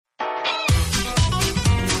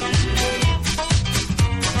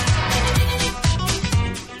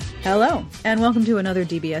Hello, and welcome to another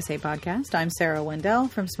DBSA podcast. I'm Sarah Wendell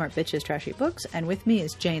from Smart Bitches Trashy Books, and with me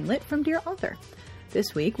is Jane Litt from Dear Author.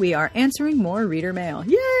 This week, we are answering more reader mail.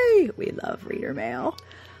 Yay! We love reader mail.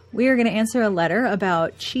 We are going to answer a letter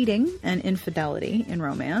about cheating and infidelity in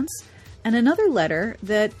romance, and another letter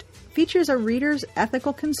that features a reader's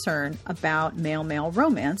ethical concern about male-male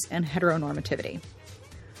romance and heteronormativity.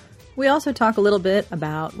 We also talk a little bit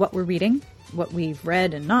about what we're reading, what we've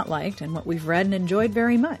read and not liked, and what we've read and enjoyed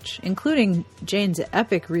very much, including Jane's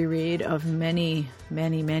epic reread of many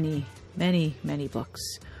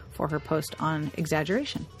books for her post on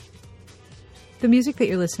exaggeration. The music that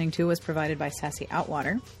you're listening to was provided by Sassy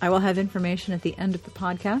Outwater. I will have information at the end of the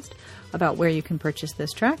podcast about where you can purchase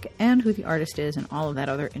this track and who the artist is and all of that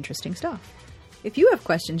other interesting stuff. If you have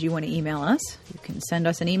questions you want to email us, you can send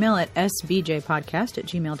us an email at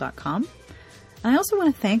sbjpodcast@gmail.com. I also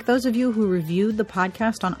want to thank those of you who reviewed the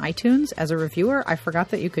podcast on iTunes. As a reviewer, I forgot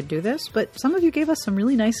that you could do this, but some of you gave us some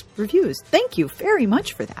really nice reviews. Thank you very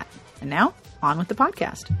much for that. And now, on with the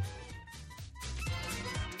podcast.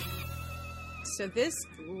 So this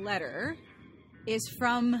letter is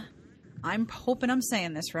from, I'm hoping I'm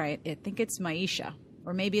saying this right, I think it's Maisha,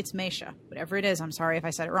 or maybe it's Maisha. Whatever it is, I'm sorry if I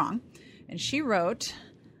said it wrong. And she wrote,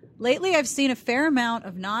 "Lately, I've seen a fair amount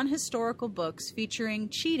of non-historical books featuring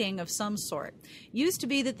cheating of some sort. Used to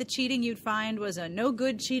be that the cheating you'd find was a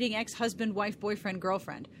no-good cheating ex-husband, wife, boyfriend,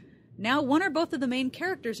 girlfriend. Now, one or both of the main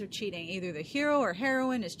characters are cheating. Either the hero or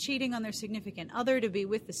heroine is cheating on their significant other to be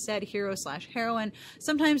with the said hero/heroine.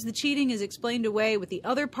 Sometimes the cheating is explained away with the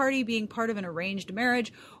other party being part of an arranged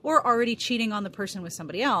marriage or already cheating on the person with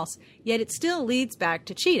somebody else. Yet it still leads back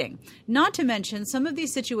to cheating. Not to mention, some of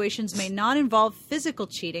these situations may not involve physical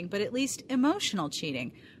cheating, but at least emotional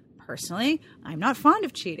cheating. Personally, I'm not fond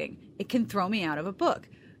of cheating. It can throw me out of a book.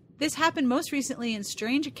 This happened most recently in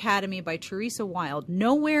Strange Academy by Teresa Wilde.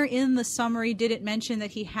 Nowhere in the summary did it mention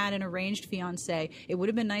that he had an arranged fiancée. It would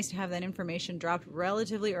have been nice to have that information dropped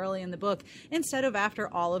relatively early in the book instead of after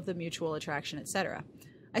all of the mutual attraction, etc.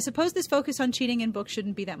 I suppose this focus on cheating in books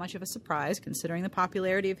shouldn't be that much of a surprise, considering the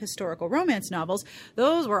popularity of historical romance novels.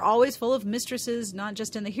 Those were always full of mistresses, not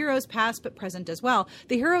just in the hero's past, but present as well.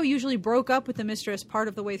 The hero usually broke up with the mistress part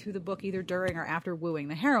of the way through the book, either during or after wooing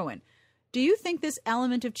the heroine. Do you think this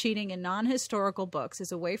element of cheating in non-historical books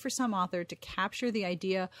is a way for some author to capture the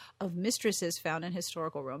idea of mistresses found in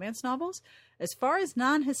historical romance novels? As far as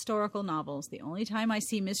non-historical novels, the only time I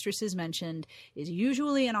see mistresses mentioned is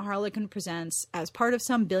usually in A Harlequin Presents as part of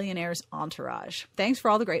some billionaire's entourage. Thanks for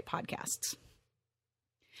all the great podcasts."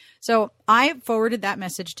 So I forwarded that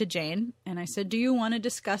message to Jane, and I said, "Do you want to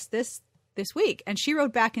discuss this week?" And she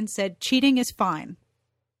wrote back and said, "Cheating is fine."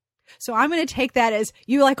 So I'm going to take that as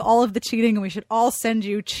you like all of the cheating and we should all send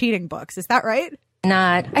you cheating books. Is that right?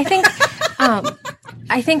 Not. I think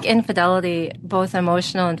I think infidelity, both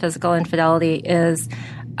emotional and physical infidelity, is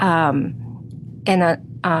an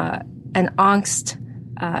angst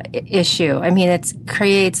issue. I mean, it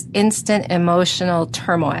creates instant emotional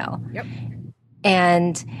turmoil. Yep.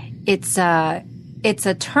 And it's a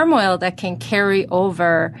turmoil that can carry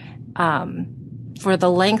over for the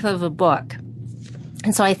length of a book.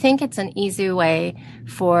 And so I think it's an easy way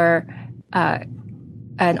for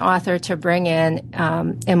an author to bring in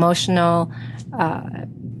emotional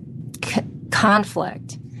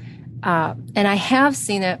conflict. And I have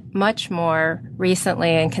seen it much more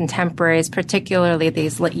recently in contemporaries, particularly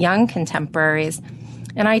these young contemporaries.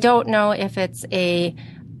 And I don't know if it's we're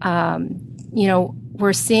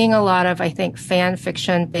seeing a lot of, I think, fan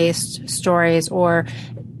fiction-based stories or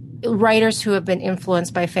writers who have been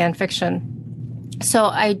influenced by fan fiction. So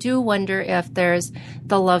I do wonder if there's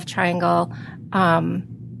the love triangle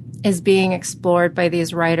is being explored by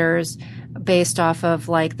these writers based off of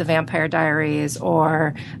like the Vampire Diaries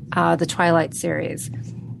or the Twilight series.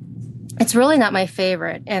 It's really not my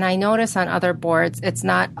favorite. And I notice on other boards, it's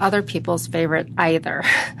not other people's favorite either.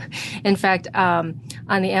 In fact, on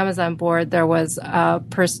the Amazon board, there was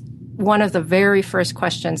one of the very first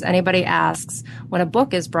questions anybody asks when a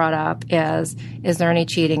book is brought up is there any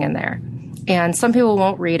cheating in there? And some people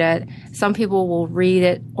won't read it. Some people will read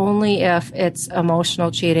it only if it's emotional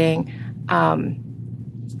cheating.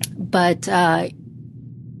 But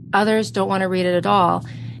others don't want to read it at all.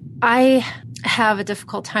 I have a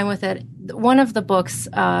difficult time with it. One of the books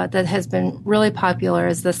that has been really popular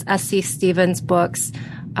is this S.C. Stevens books,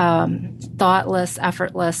 Thoughtless,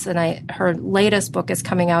 Effortless. And her latest book is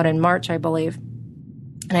coming out in March, I believe.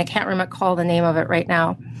 And I can't recall the name of it right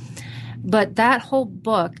now. But that whole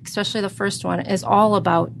book, especially the first one, is all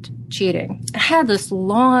about cheating. I had this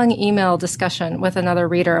long email discussion with another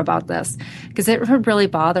reader about this because it really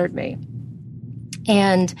bothered me.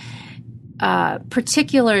 And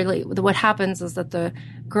particularly what happens is that the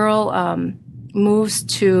girl moves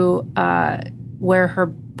to where her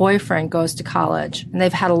boyfriend goes to college, and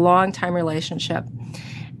they've had a long time relationship.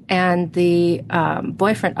 And the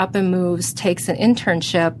boyfriend up and moves, takes an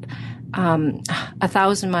internship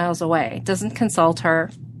 1,000 miles away, doesn't consult her,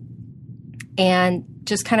 and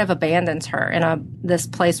just kind of abandons her in this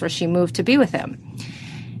place where she moved to be with him.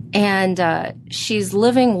 And she's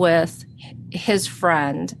living with his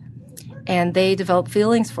friend, and they develop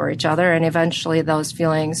feelings for each other, and eventually those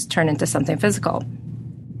feelings turn into something physical.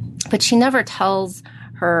 But she never tells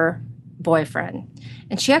her boyfriend,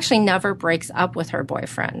 and she actually never breaks up with her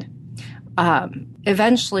boyfriend.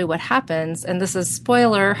 Eventually what happens, and this is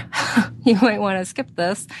spoiler, you might want to skip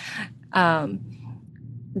this,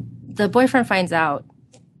 the boyfriend finds out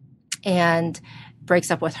and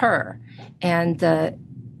breaks up with her. And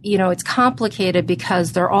it's complicated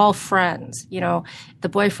because they're all friends. The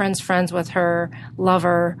boyfriend's friends with her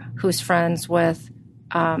lover, who's friends with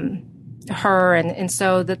her. And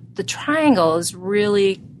so the triangle is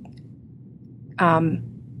really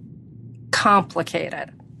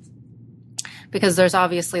complicated because there's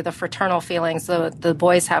obviously the fraternal feelings the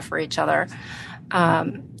boys have for each other.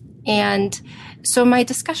 And so my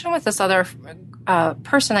discussion with this other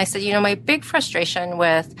person, I said, my big frustration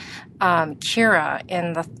with Kira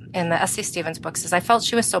in the S.C. Stevens books is I felt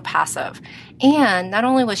she was so passive. And not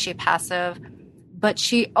only was she passive, but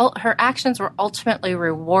her actions were ultimately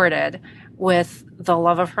rewarded with the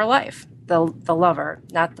love of her life, the lover,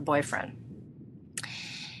 not the boyfriend.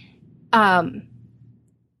 And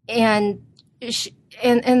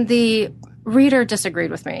the reader disagreed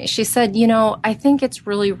with me. She said, I think it's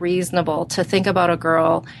really reasonable to think about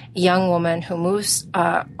a young woman who moves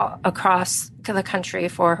across the country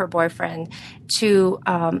for her boyfriend to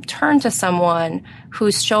turn to someone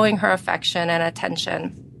who's showing her affection and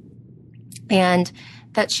attention, and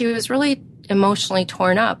that she was really emotionally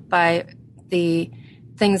torn up by the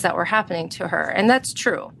things that were happening to her. And that's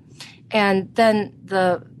true. And then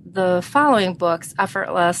the following books,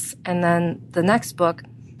 Effortless, and then the next book,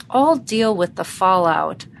 all deal with the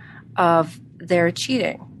fallout of their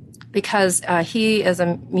cheating, because he is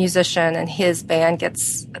a musician and his band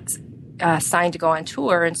gets signed to go on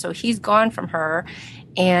tour, and so he's gone from her,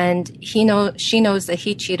 and she knows that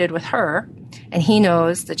he cheated with her, and he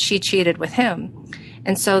knows that she cheated with him.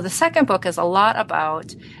 And so the second book is a lot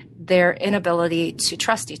about their inability to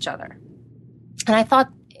trust each other. And I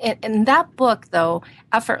thought in that book, though,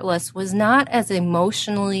 Effortless was not as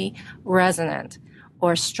emotionally resonant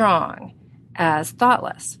or strong as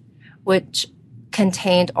Thoughtless, which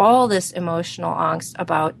contained all this emotional angst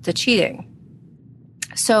about the cheating.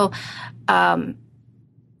 So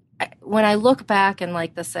when I look back and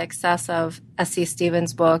the success of S.C.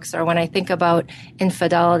 Stevens books, or when I think about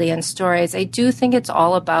infidelity in stories, I do think it's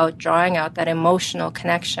all about drawing out that emotional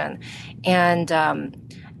connection. And,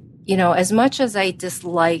 as much as I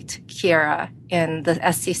disliked Kira in the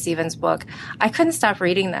S.C. Stevens book, I couldn't stop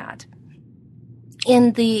reading that.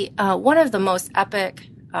 In the one of the most epic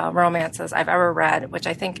romances I've ever read, which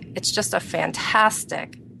I think it's just a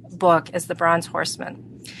fantastic book, is The Bronze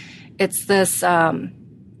Horseman. It's this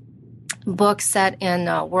book set in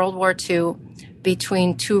World War II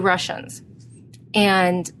between two Russians.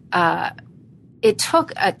 And it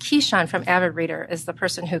took Keyshawn from Avid Reader is the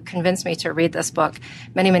person who convinced me to read this book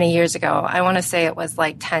many, many years ago. I want to say it was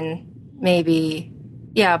about 10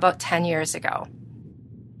 years ago.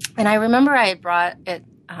 And I remember I had brought it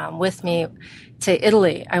with me to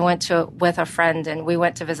Italy. I went with a friend, and we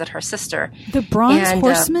went to visit her sister. The Bronze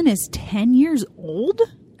Horseman is 10 years old?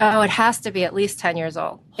 Oh, it has to be at least 10 years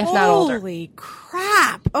old, if not older. Holy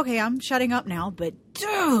crap. Okay, I'm shutting up now, but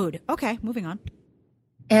dude. Okay, moving on.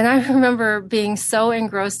 And I remember being so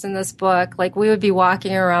engrossed in this book. We would be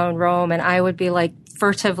walking around Rome, and I would be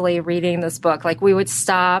furtively reading this book. We would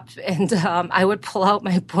stop, and I would pull out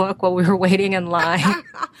my book while we were waiting in line.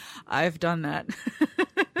 I've done that.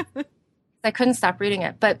 I couldn't stop reading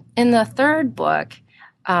it. But in the third book,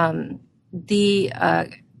 the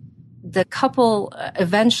couple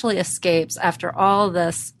eventually escapes after all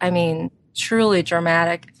this, truly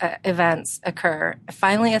dramatic events occur,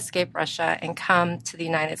 finally escape Russia and come to the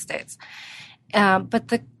United States. But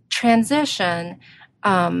the transition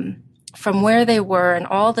from where they were and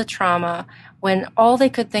all the trauma, when all they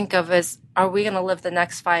could think of is, are we going to live the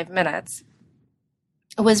next 5 minutes?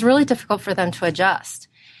 It was really difficult for them to adjust.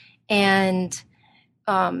 And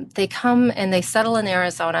they come and they settle in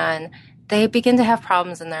Arizona, and they begin to have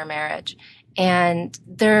problems in their marriage. And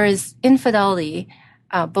there is infidelity,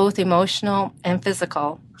 both emotional and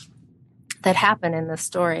physical, that happen in this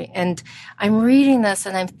story. And I'm reading this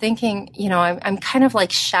and I'm thinking, I'm kind of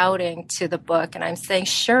like shouting to the book and I'm saying,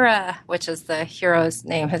 Shura, which is the hero's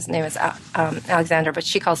name. His name is Alexander, but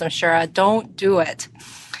she calls him Shura. Don't do it.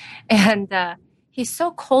 And he's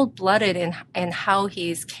so cold-blooded in how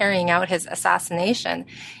he's carrying out his assassination.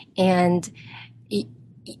 And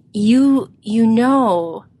you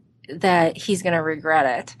know that he's going to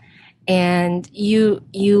regret it. And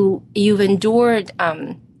you've endured,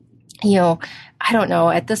 I don't know,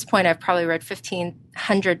 at this point I've probably read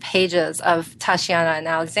 1,500 pages of Tashiana and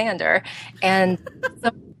Alexander. And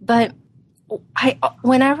but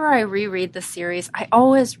whenever I reread the series, I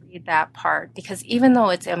always read that part because even though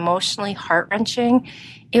it's emotionally heart-wrenching,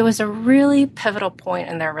 it was a really pivotal point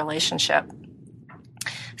in their relationship.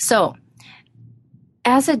 So,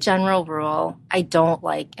 as a general rule, I don't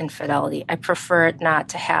like infidelity. I prefer it not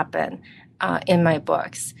to happen in my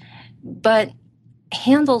books. But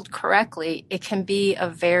handled correctly, it can be a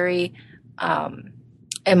very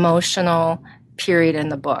emotional period in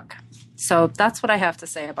the book. So that's what I have to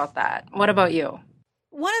say about that. What about you?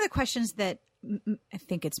 One of the questions that I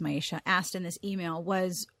think it's Maisha asked in this email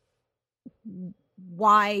was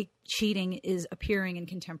why cheating is appearing in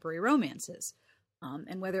contemporary romances,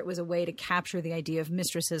 and whether it was a way to capture the idea of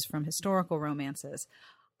mistresses from historical romances.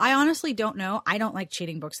 I honestly don't know. I don't like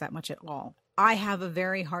cheating books that much at all. I have a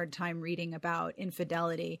very hard time reading about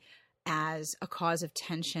infidelity as a cause of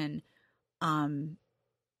tension.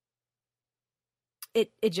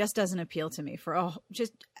 It just doesn't appeal to me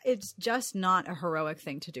it's just not a heroic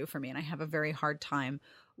thing to do for me. And I have a very hard time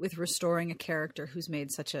with restoring a character who's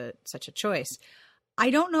made such a choice.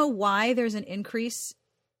 I don't know why there's an increase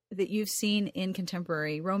that you've seen in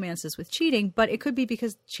contemporary romances with cheating, but it could be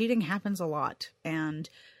because cheating happens a lot. And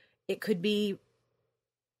it could be,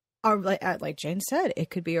 like Jane said, it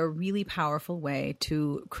could be a really powerful way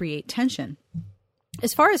to create tension.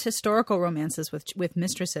 As far as historical romances with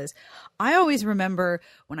mistresses, I always remember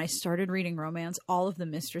when I started reading romance, all of the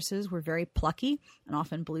mistresses were very plucky and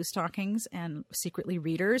often blue stockings and secretly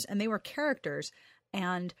readers, and they were characters.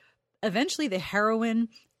 And eventually the heroine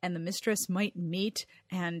and the mistress might meet,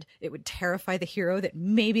 and it would terrify the hero that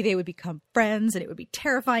maybe they would become friends, and it would be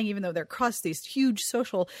terrifying even though they're across these huge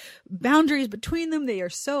social boundaries between them. They are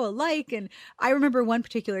so alike. And I remember one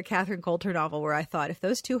particular Catherine Coulter novel where I thought if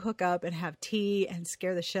those two hook up and have tea and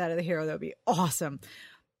scare the shit out of the hero, that would be awesome.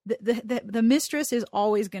 The mistress is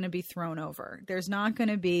always going to be thrown over. There's not going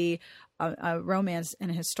to be a romance and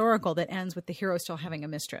a historical that ends with the hero still having a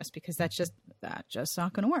mistress, because that's just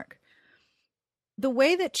not going to work. The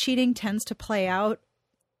way that cheating tends to play out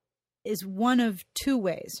is one of two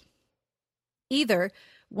ways. Either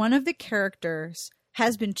one of the characters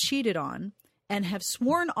has been cheated on and have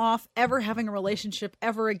sworn off ever having a relationship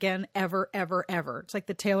ever again, ever, ever, ever. It's like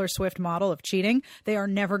the Taylor Swift model of cheating. They are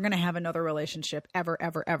never going to have another relationship ever,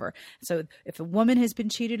 ever, ever. So if a woman has been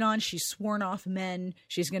cheated on, she's sworn off men.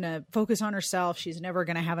 She's going to focus on herself. She's never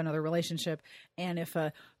going to have another relationship. And if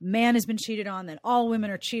a man has been cheated on, then all women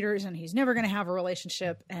are cheaters and he's never going to have a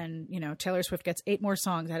relationship. And, Taylor Swift gets 8 more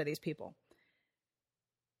songs out of these people.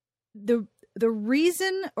 The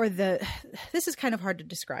reason, this is kind of hard to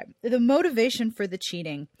describe. The motivation for the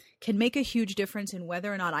cheating can make a huge difference in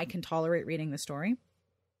whether or not I can tolerate reading the story.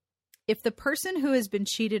 If the person who has been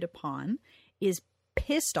cheated upon is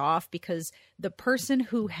pissed off because the person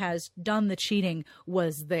who has done the cheating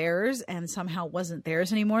was theirs and somehow wasn't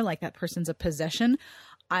theirs anymore, like that person's a possession,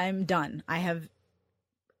 I'm done. I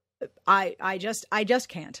just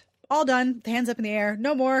can't. All done. Hands up in the air.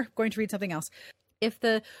 No more. Going to read something else. If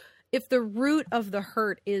the root of the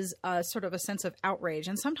hurt is sort of a sense of outrage,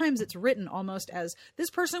 and sometimes it's written almost as, this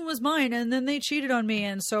person was mine and then they cheated on me,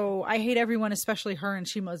 and so I hate everyone, especially her, and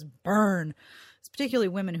she must burn. It's particularly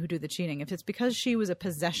women who do the cheating. If it's because she was a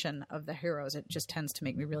possession of the heroes, it just tends to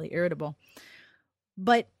make me really irritable.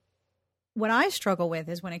 But what I struggle with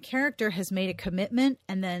is when a character has made a commitment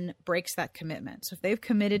and then breaks that commitment. So if they've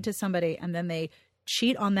committed to somebody and then they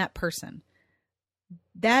cheat on that person,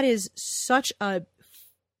 that is such a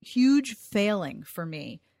huge failing for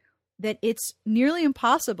me that it's nearly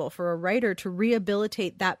impossible for a writer to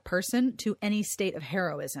rehabilitate that person to any state of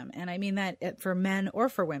heroism. And I mean that for men or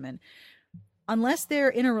for women, unless they're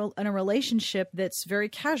in a relationship that's very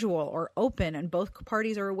casual or open and both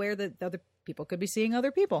parties are aware that the other people could be seeing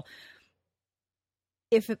other people.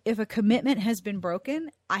 If a commitment has been broken,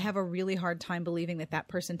 I have a really hard time believing that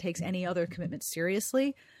person takes any other commitment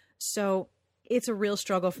seriously. So it's a real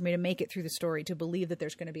struggle for me to make it through the story to believe that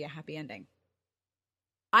there's going to be a happy ending.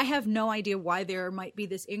 I have no idea why there might be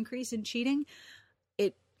this increase in cheating.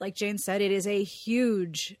 Like Jane said, it is a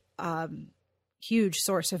huge huge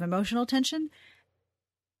source of emotional tension.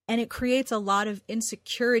 And it creates a lot of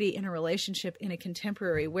insecurity in a relationship in a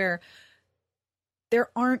contemporary where there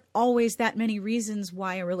aren't always that many reasons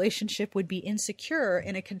why a relationship would be insecure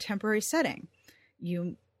in a contemporary setting.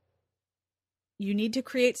 You need to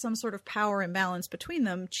create some sort of power imbalance between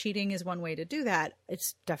them. Cheating is one way to do that.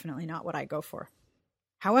 It's definitely not what I go for.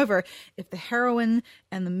 However, if the heroine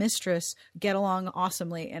and the mistress get along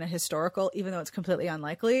awesomely in a historical, even though it's completely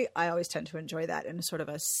unlikely, I always tend to enjoy that in sort of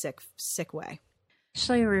a sick way.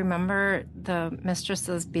 Actually, remember the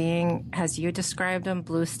mistresses being, as you described them,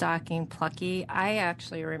 blue stocking, plucky. I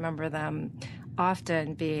actually remember them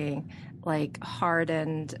often being like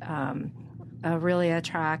hardened, really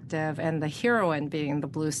attractive, and the heroine being the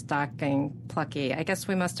blue stocking, plucky. I guess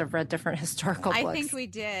we must have read different historical books. I think we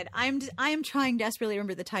did. I am trying desperately to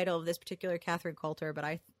remember the title of this particular Catherine Coulter, but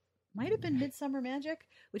I might have been Midsummer Magic,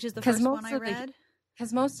 which is the first one I read.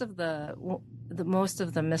 Because most of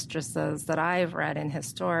the mistresses that I've read in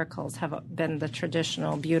historicals have been the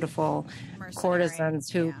traditional, beautiful courtesans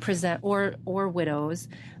who present, or widows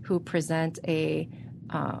who present a,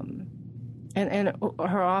 and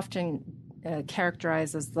are often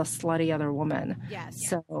characterized as the slutty other woman. Yes.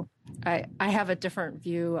 So I have a different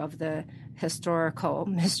view of the historical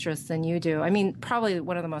mistress than you do. I mean, probably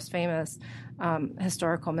one of the most famous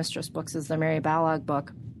historical mistress books is the Mary Balogh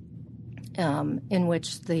book. In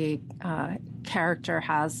which the character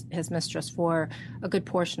has his mistress for a good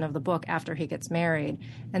portion of the book after he gets married.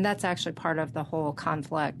 And that's actually part of the whole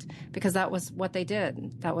conflict, because that was what they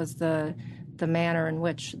did. That was the manner in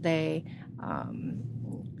which they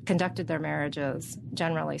conducted their marriages,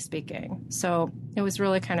 generally speaking. So it was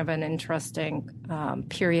really kind of an interesting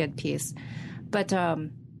period piece. But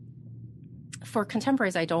for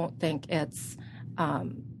contemporaries, I don't think it's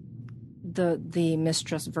the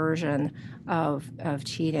mistress version of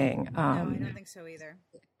cheating. No, I don't think so either.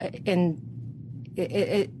 And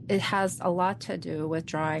it has a lot to do with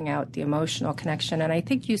drawing out the emotional connection. And I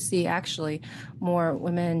think you see actually more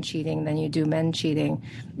women cheating than you do men cheating.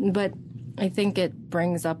 But I think it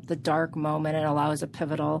brings up the dark moment and allows a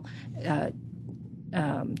pivotal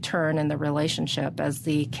turn in the relationship as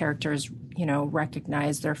the characters,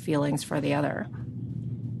 recognize their feelings for the other.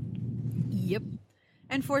 Yep.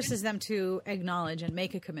 And forces them to acknowledge and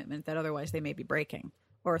make a commitment that otherwise they may be breaking.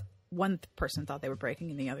 Or one person thought they were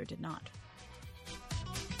breaking and the other did not.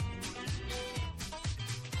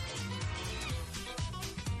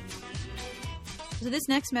 So this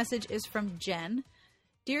next message is from Jen.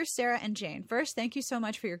 Dear Sarah and Jane, first, thank you so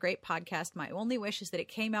much for your great podcast. My only wish is that it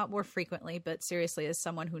came out more frequently, but seriously, as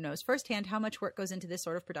someone who knows firsthand how much work goes into this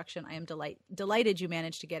sort of production, I am delighted you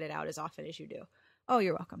managed to get it out as often as you do. Oh,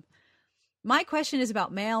 you're welcome. My question is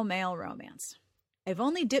about male-male romance. I've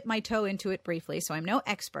only dipped my toe into it briefly, so I'm no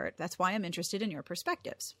expert. That's why I'm interested in your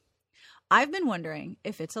perspectives. I've been wondering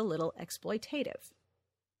if it's a little exploitative.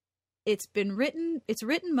 It's written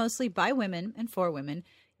mostly by women and for women,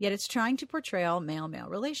 yet it's trying to portray all male-male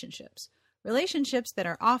relationships. Relationships that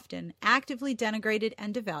are often actively denigrated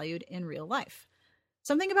and devalued in real life.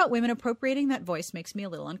 Something about women appropriating that voice makes me a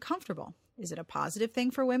little uncomfortable. Is it a positive thing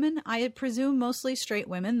for women? I presume mostly straight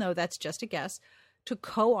women, though that's just a guess, to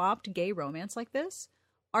co-opt gay romance like this?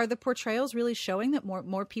 Are the portrayals really showing that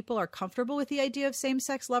more people are comfortable with the idea of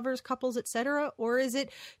same-sex lovers, couples, etc.? Or is it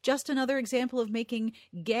just another example of making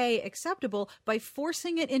gay acceptable by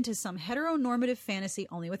forcing it into some heteronormative fantasy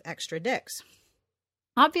only with extra dicks?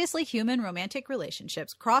 Obviously, human romantic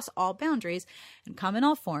relationships cross all boundaries and come in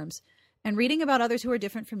all forms, and reading about others who are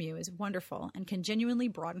different from you is wonderful and can genuinely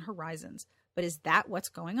broaden horizons. But is that what's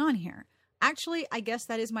going on here? Actually, I guess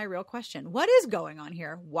that is my real question. What is going on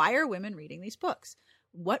here? Why are women reading these books?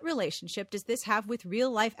 What relationship does this have with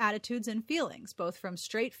real-life attitudes and feelings, both from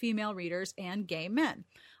straight female readers and gay men?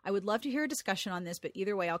 I would love to hear a discussion on this, but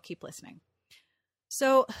either way, I'll keep listening.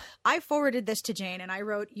 So I forwarded this to Jane, and I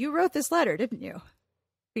wrote, you wrote this letter, didn't you?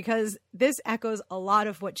 Because this echoes a lot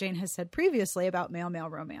of what Jane has said previously about male-male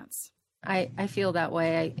romance. I feel that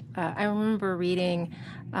way. I remember reading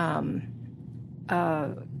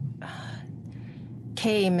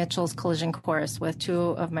Kay Mitchell's Collision Course with two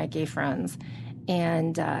of my gay friends.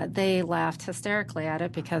 And they laughed hysterically at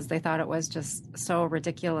it because they thought it was just so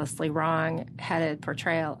ridiculously wrong-headed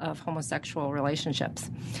portrayal of homosexual relationships.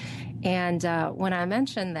 And when I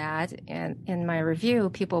mentioned that in my review,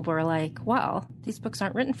 people were like, well, these books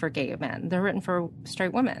aren't written for gay men. They're written for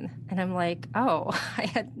straight women. And I'm like, oh, I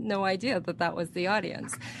had no idea that was the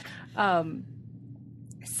audience.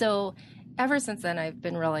 So ever since then, I've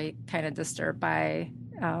been really kind of disturbed by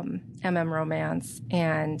romance.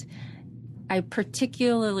 And I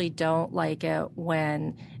particularly don't like it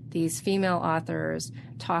when these female authors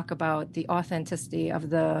talk about the authenticity of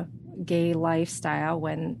the gay lifestyle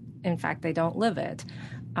when, in fact, they don't live it.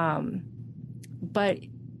 But,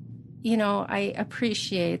 I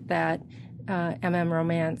appreciate that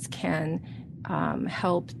romance can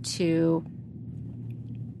help to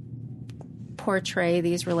portray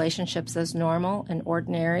these relationships as normal and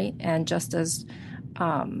ordinary and just as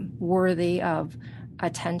worthy of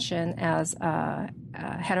attention as a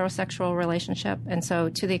heterosexual relationship. And so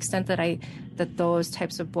to the extent that those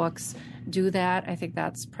types of books do that, I think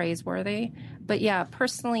that's praiseworthy. But yeah,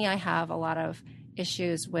 personally, I have a lot of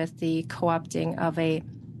issues with the co-opting of a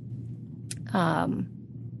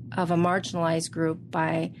marginalized group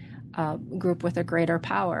by a group with a greater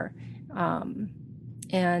power.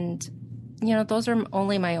 And those are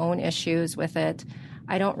only my own issues with it.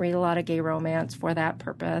 I don't read a lot of gay romance for that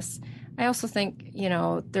purpose. I also think,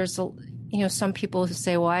 there's some people who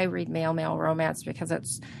say, well, I read male romance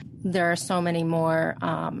because there are so many more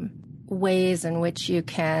ways in which you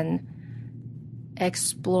can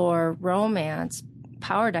explore romance,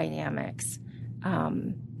 power dynamics,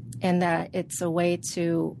 and that it's a way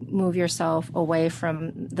to move yourself away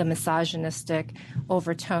from the misogynistic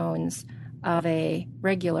overtones of a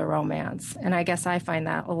regular romance. And I guess I find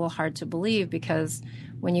that a little hard to believe, because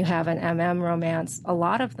when you have an romance, a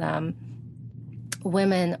lot of them,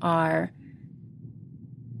 women are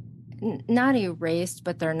not erased,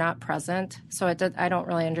 but they're not present. So I don't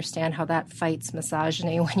really understand how that fights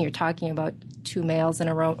misogyny when you're talking about two males in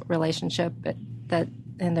a relationship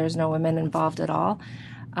and there's no women involved at all.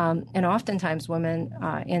 And oftentimes women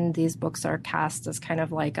in these books are cast as kind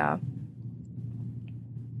of like a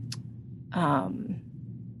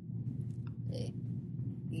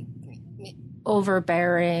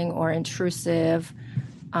overbearing or intrusive.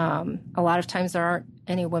 A lot of times there aren't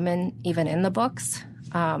any women even in the books,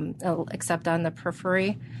 except on the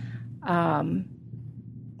periphery.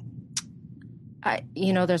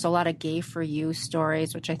 There's a lot of gay for you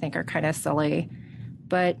stories, which I think are kind of silly,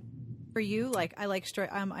 but for you, like I like straight.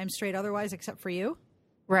 I'm straight otherwise, except for you.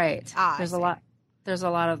 Right. There's a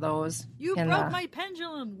lot of those. You broke my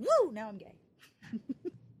pendulum. Woo! Now I'm gay.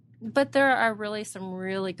 But there are really some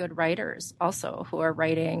really good writers also who are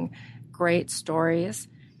writing great stories.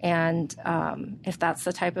 And if that's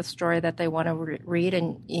the type of story that they want to read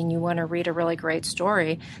and you want to read a really great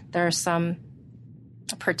story, there are some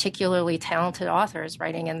particularly talented authors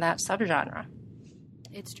writing in that subgenre.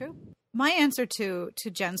 It's true. My answer to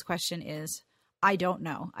Jen's question is, I don't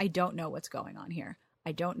know. I don't know what's going on here.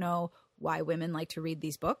 I don't know why women like to read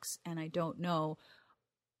these books. And I don't know,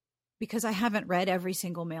 because I haven't read every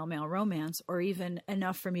single male romance, or even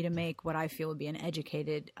enough for me to make what I feel would be an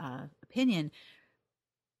educated opinion.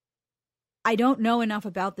 I don't know enough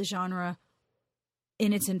about the genre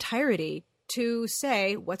in its entirety to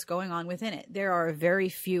say what's going on within it. There are very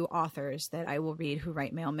few authors that I will read who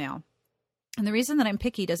write male. And the reason that I'm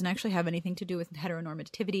picky doesn't actually have anything to do with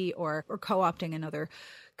heteronormativity or co-opting another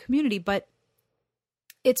community, but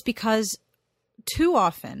it's because too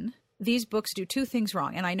often these books do two things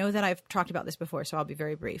wrong. And I know that I've talked about this before, so I'll be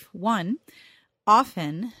very brief. One,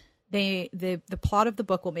 often the plot of the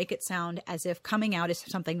book will make it sound as if coming out is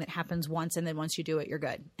something that happens once, and then once you do it, you're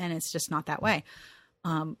good. And it's just not that way.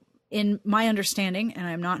 In my understanding, and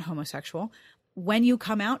I'm not homosexual, when you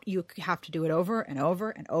come out, you have to do it over and over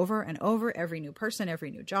and over and over. Every new person, every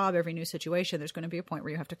new job, every new situation, there's going to be a point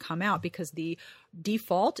where you have to come out, because the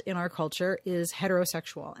default in our culture is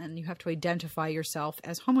heterosexual, and you have to identify yourself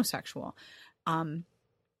as homosexual.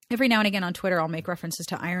 Every now and again on Twitter, I'll make references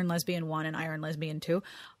to Iron Lesbian 1 and Iron Lesbian 2.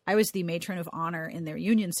 I was the matron of honor in their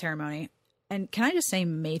union ceremony. And can I just say,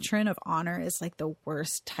 matron of honor is like the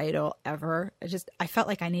worst title ever. I felt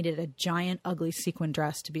like I needed a giant, ugly sequin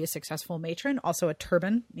dress to be a successful matron. Also a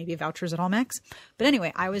turban, maybe vouchers at Allmex. But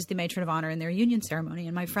anyway, I was the matron of honor in their union ceremony.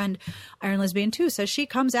 And my friend, Iron Lesbian 2, says she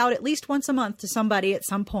comes out at least once a month to somebody at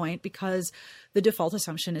some point, because the default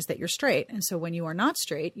assumption is that you're straight. And so when you are not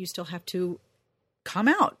straight, you still have to come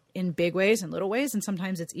out in big ways and little ways. And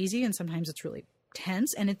sometimes it's easy and sometimes it's really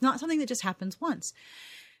tense. And it's not something that just happens once.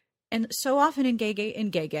 And so often in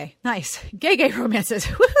gay romances,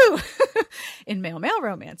 woohoo! In male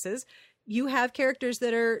romances, you have characters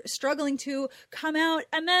that are struggling to come out,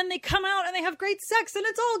 and then they come out and they have great sex and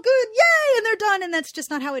it's all good, yay, and they're done. And that's just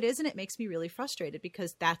not how it is. And it makes me really frustrated,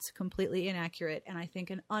 because that's completely inaccurate, and I think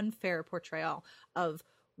an unfair portrayal of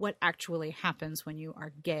what actually happens when you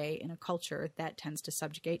are gay in a culture that tends to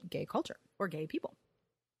subjugate gay culture or gay people.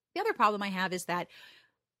 The other problem I have is that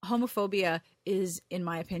homophobia is, in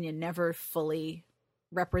my opinion, never fully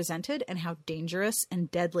represented, and how dangerous and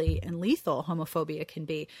deadly and lethal homophobia can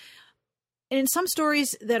be. in some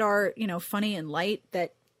stories that are, funny and light,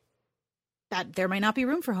 that there might not be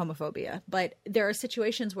room for homophobia, but there are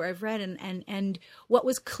situations where I've read and what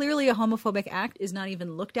was clearly a homophobic act is not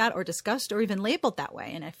even looked at or discussed or even labeled that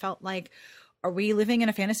way. And I felt like, are we living in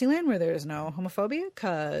a fantasy land where there's no homophobia?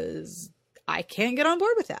 Because I can't get on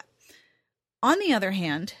board with that. On the other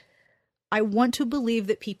hand, I want to believe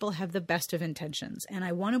that people have the best of intentions. And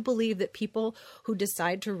I want to believe that people who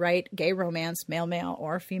decide to write gay romance, male-male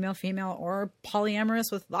or female-female or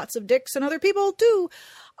polyamorous with lots of dicks and other people too,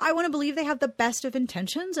 I want to believe they have the best of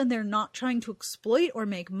intentions and they're not trying to exploit or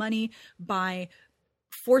make money by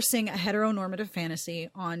forcing a heteronormative fantasy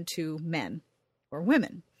onto men or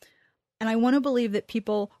women. And I want to believe that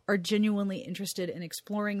people are genuinely interested in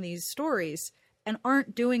exploring these stories and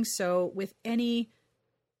aren't doing so with any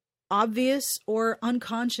obvious or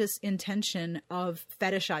unconscious intention of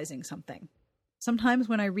fetishizing something. Sometimes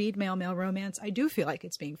when I read male-male romance, I do feel like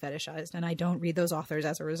it's being fetishized, and I don't read those authors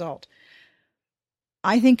as a result.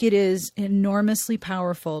 I think it is enormously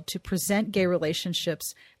powerful to present gay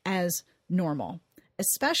relationships as normal,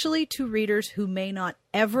 especially to readers who may not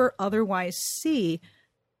ever otherwise see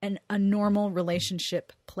a normal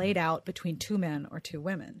relationship played out between two men or two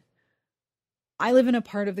women. I live in a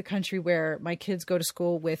part of the country where my kids go to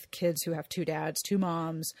school with kids who have two dads, two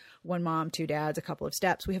moms, one mom, two dads, a couple of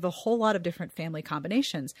steps. We have a whole lot of different family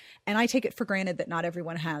combinations. And I take it for granted that not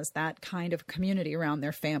everyone has that kind of community around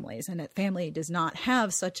their families, and that family does not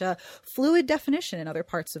have such a fluid definition in other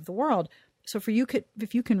parts of the world. So if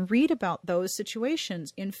you can read about those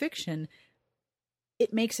situations in fiction,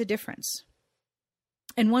 it makes a difference.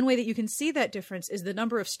 And one way that you can see that difference is the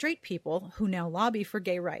number of straight people who now lobby for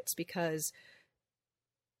gay rights, because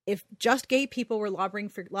if just gay people were lobbying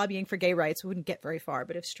for gay rights, we wouldn't get very far.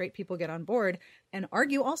 But if straight people get on board and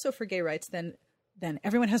argue also for gay rights, then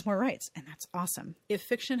everyone has more rights. And that's awesome. If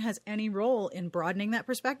fiction has any role in broadening that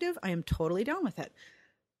perspective, I am totally down with it.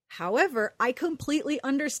 However, I completely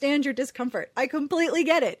understand your discomfort. I completely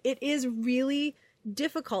get it. It is really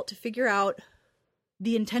difficult to figure out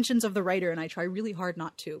the intentions of the writer, and I try really hard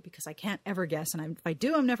not to, because I can't ever guess, and if I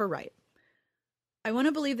do, I'm never right. I want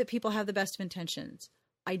to believe that people have the best of intentions.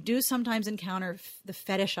 I do sometimes encounter the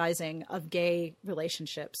fetishizing of gay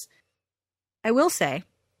relationships. I will say,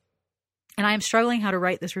 and I am struggling how to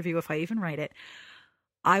write this review if I even write it,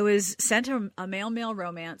 I was sent a male-male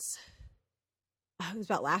romance, it was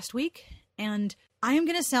about last week, and I am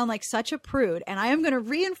going to sound like such a prude, and I am going to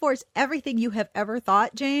reinforce everything you have ever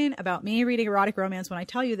thought, Jane, about me reading erotic romance when I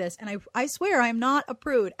tell you this. And I swear I am not a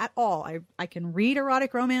prude at all. I can read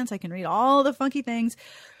erotic romance. I can read all the funky things.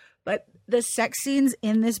 But the sex scenes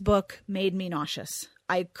in this book made me nauseous.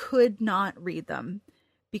 I could not read them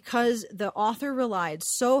because the author relied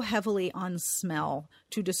so heavily on smell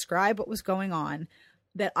to describe what was going on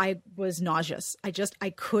that I was nauseous.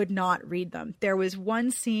 I could not read them. There was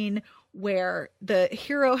one scene where the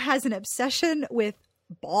hero has an obsession with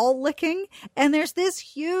ball licking, and there's this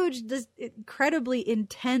incredibly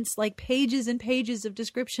intense, like pages and pages of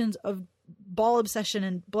descriptions of ball obsession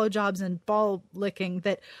and blowjobs and ball licking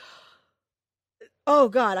that, oh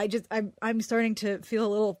God, I'm starting to feel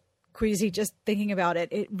a little queasy just thinking about it.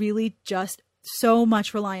 It really just so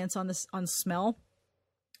much reliance on smell.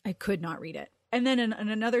 I could not read it. And then in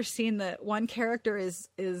another scene, the one character is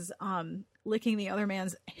licking the other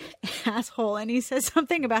man's asshole, and he says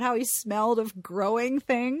something about how he smelled of growing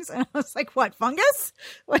things, and I was like, what, fungus?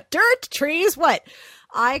 What, dirt? Trees? What?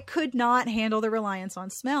 I could not handle the reliance on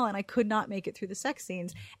smell, and I could not make it through the sex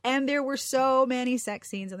scenes. And there were so many sex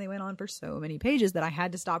scenes, and they went on for so many pages that I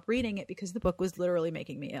had to stop reading it because the book was literally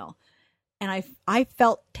making me ill. And I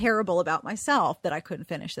felt terrible about myself that I couldn't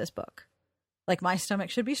finish this book. Like, my stomach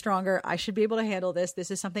should be stronger. I should be able to handle this. This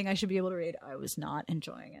is something I should be able to read. I was not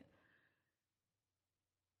enjoying it.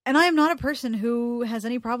 And I am not a person who has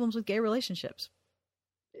any problems with gay relationships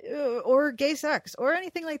or gay sex or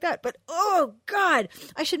anything like that. But, oh, God,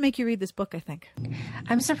 I should make you read this book, I think.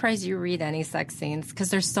 I'm surprised you read any sex scenes because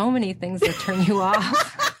there's so many things that turn you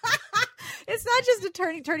off. It's not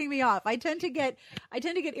just turning me off. I tend to get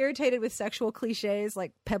irritated with sexual cliches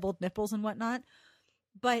like pebbled nipples and whatnot.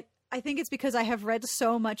 But I think it's because I have read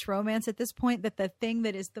so much romance at this point that the thing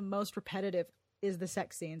that is the most repetitive is the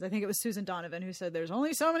sex scenes. I think it was Susan Donovan who said, there's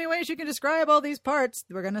only so many ways you can describe all these parts.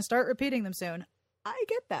 We're going to start repeating them soon. I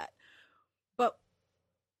get that. But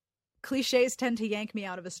cliches tend to yank me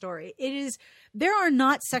out of a story. There are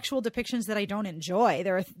not sexual depictions that I don't enjoy.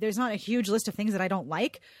 There's not a huge list of things that I don't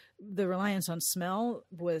like. The reliance on smell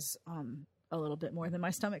was a little bit more than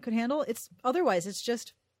my stomach could handle. It's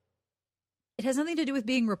It has nothing to do with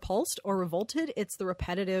being repulsed or revolted. It's the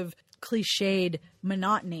repetitive, cliched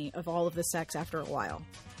monotony of all of the sex after a while.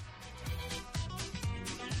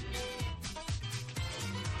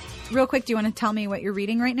 Real quick, do you want to tell me what you're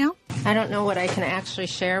reading right now? I don't know what I can actually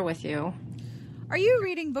share with you. Are you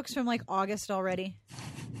reading books from like August already?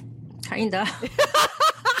 Kinda.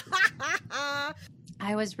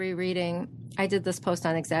 I was rereading. I did this post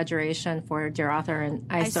on exaggeration for Dear Author, and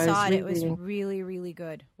I saw it. It was really, really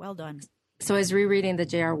good. Well done. So I was rereading the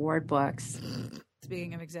J.R. Ward books.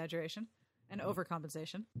 Speaking of exaggeration and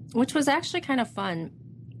overcompensation, which was actually kind of fun.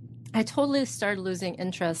 I totally started losing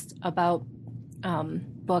interest about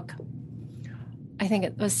book. I think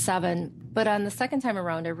it was 7, but on the second time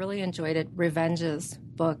around, I really enjoyed it. Revenge's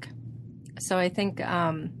book. So I think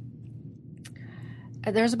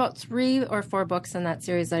there's about 3 or 4 books in that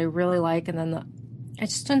series that I really like, and then I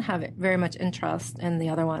just didn't have very much interest in the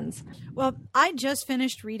other ones. Well, I just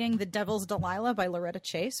finished reading The Devil's Delilah by Loretta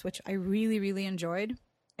Chase, which I really, really enjoyed,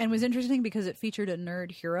 and was interesting because it featured a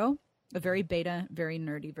nerd hero, a very beta, very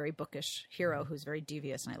nerdy, very bookish hero who's very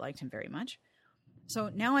devious, and I liked him very much. So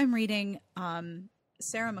now I'm reading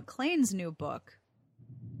Sarah MacLean's new book,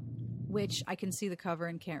 which I can see the cover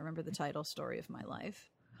and can't remember the title, Story of My Life.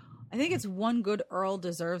 I think it's One Good Earl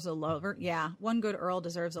Deserves a Lover. Yeah, One Good Earl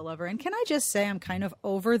Deserves a Lover. And can I just say I'm kind of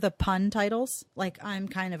over the pun titles? Like, I'm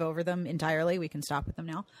kind of over them entirely. We can stop with them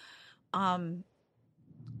now.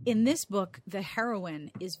 In this book, the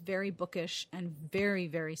heroine is very bookish and very,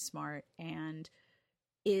 very smart and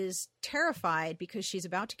is terrified because she's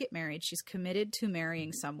about to get married. She's committed to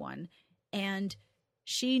marrying someone, and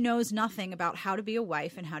she knows nothing about how to be a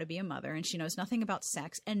wife and how to be a mother, and she knows nothing about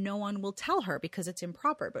sex, and no one will tell her because it's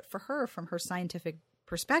improper. But for her, from her scientific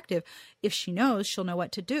perspective, if she knows, she'll know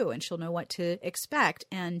what to do and she'll know what to expect.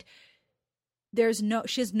 And she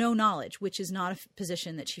has no knowledge, which is not a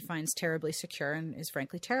position that she finds terribly secure and is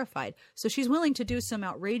frankly terrified. So she's willing to do some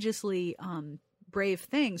outrageously brave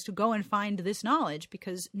things to go and find this knowledge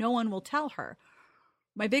because no one will tell her.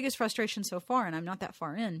 My biggest frustration so far, and I'm not that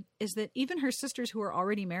far in, is that even her sisters who are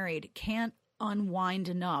already married can't unwind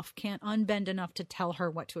enough, can't unbend enough to tell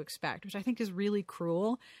her what to expect, which I think is really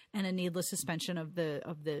cruel and a needless suspension of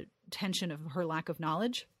the tension of her lack of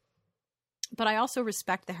knowledge. But I also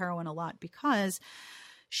respect the heroine a lot because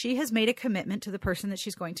she has made a commitment to the person that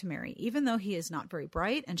she's going to marry, even though he is not very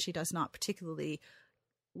bright and she does not particularly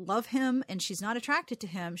love him and she's not attracted to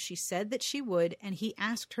him. She said that she would, and he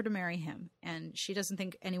asked her to marry him, and she doesn't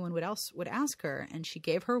think anyone else would ask her, and she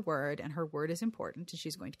gave her word, and her word is important and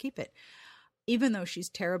she's going to keep it, even though she's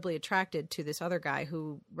terribly attracted to this other guy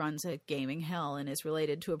who runs a gaming hell and is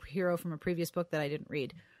related to a hero from a previous book that I didn't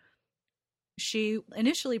read. She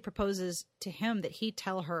initially proposes to him that he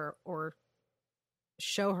tell her or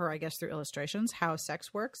show her, I guess through illustrations, how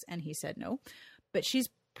sex works, and he said no, but she's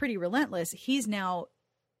pretty relentless. He's now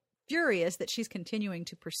furious that she's continuing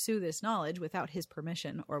to pursue this knowledge without his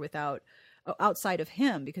permission or outside of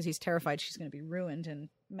him, because he's terrified she's going to be ruined and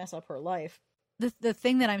mess up her life. The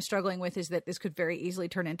thing that I'm struggling with is that this could very easily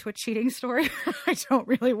turn into a cheating story. I don't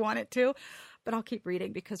really want it to, but I'll keep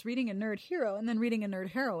reading because reading a nerd hero and then reading a nerd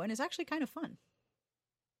heroine is actually kind of fun.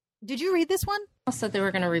 Did you read this one? I said they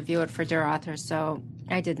were going to review it for Dear Author, so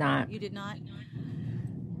I did not. You did not?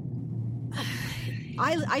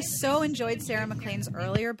 I so enjoyed Sarah MacLean's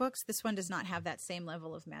earlier books. This one does not have that same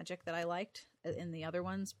level of magic that I liked in the other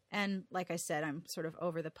ones. And like I said, I'm sort of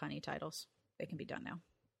over the punny titles. They can be done now.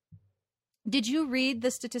 Did you read The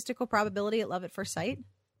Statistical Probability at Love at First Sight?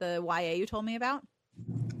 The YA you told me about?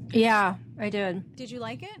 Yeah, I did. Did you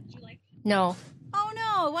like it? No. Oh,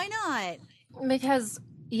 no. Why not? Because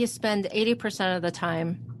you spend 80% of the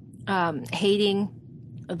time hating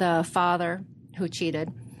the father who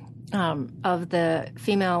cheated of the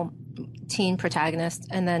female teen protagonist,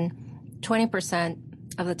 and then 20%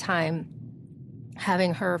 of the time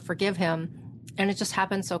having her forgive him. And it just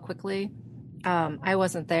happened so quickly. I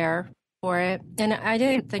wasn't there for it. And I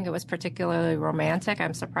didn't think it was particularly romantic.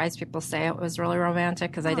 I'm surprised people say it was really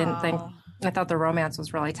romantic because I thought the romance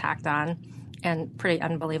was really tacked on and pretty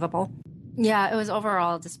unbelievable. Yeah, it was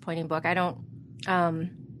overall a disappointing book. I don't,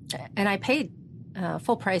 and I paid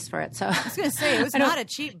full price for it. So I was going to say, it was not a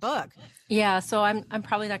cheap book. Yeah, so I'm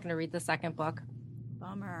probably not going to read the second book.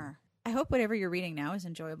 Bummer. I hope whatever you're reading now is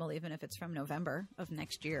enjoyable, even if it's from November of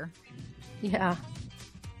next year. Yeah.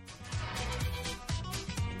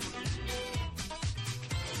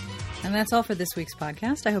 And that's all for this week's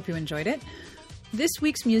podcast. I hope you enjoyed it. This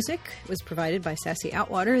week's music was provided by Sassy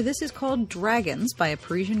Outwater. This is called Dragons by a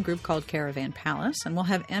Parisian group called Caravan Palace, and we'll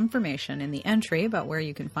have information in the entry about where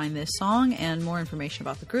you can find this song and more information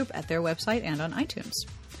about the group at their website and on iTunes.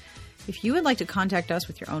 If you would like to contact us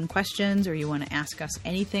with your own questions, or you want to ask us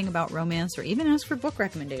anything about romance, or even ask for book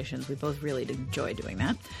recommendations, we both really enjoy doing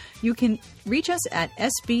that, you can reach us at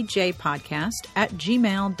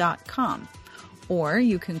sbjpodcast@gmail.com. Or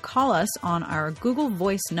you can call us on our Google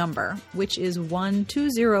Voice number, which is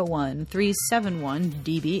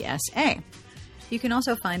 1-201-371-DBSA. You can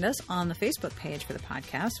also find us on the Facebook page for the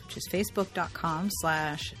podcast, which is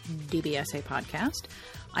facebook.com/DBSA podcast.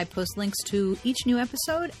 I post links to each new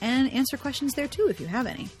episode and answer questions there too if you have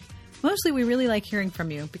any. Mostly we really like hearing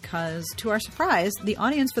from you because, to our surprise, the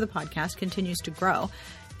audience for the podcast continues to grow.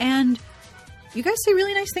 And you guys say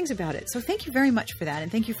really nice things about it. So thank you very much for that. And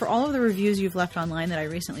thank you for all of the reviews you've left online that I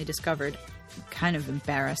recently discovered. I'm kind of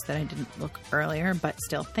embarrassed that I didn't look earlier, but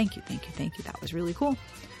still, thank you. That was really cool.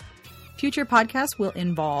 Future podcasts will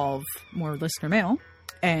involve more listener mail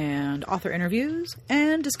and author interviews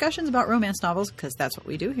and discussions about romance novels, because that's what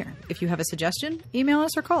we do here. If you have a suggestion, email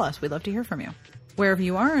us or call us. We'd love to hear from you. Wherever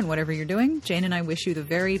you are and whatever you're doing, Jane and I wish you the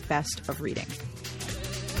very best of reading.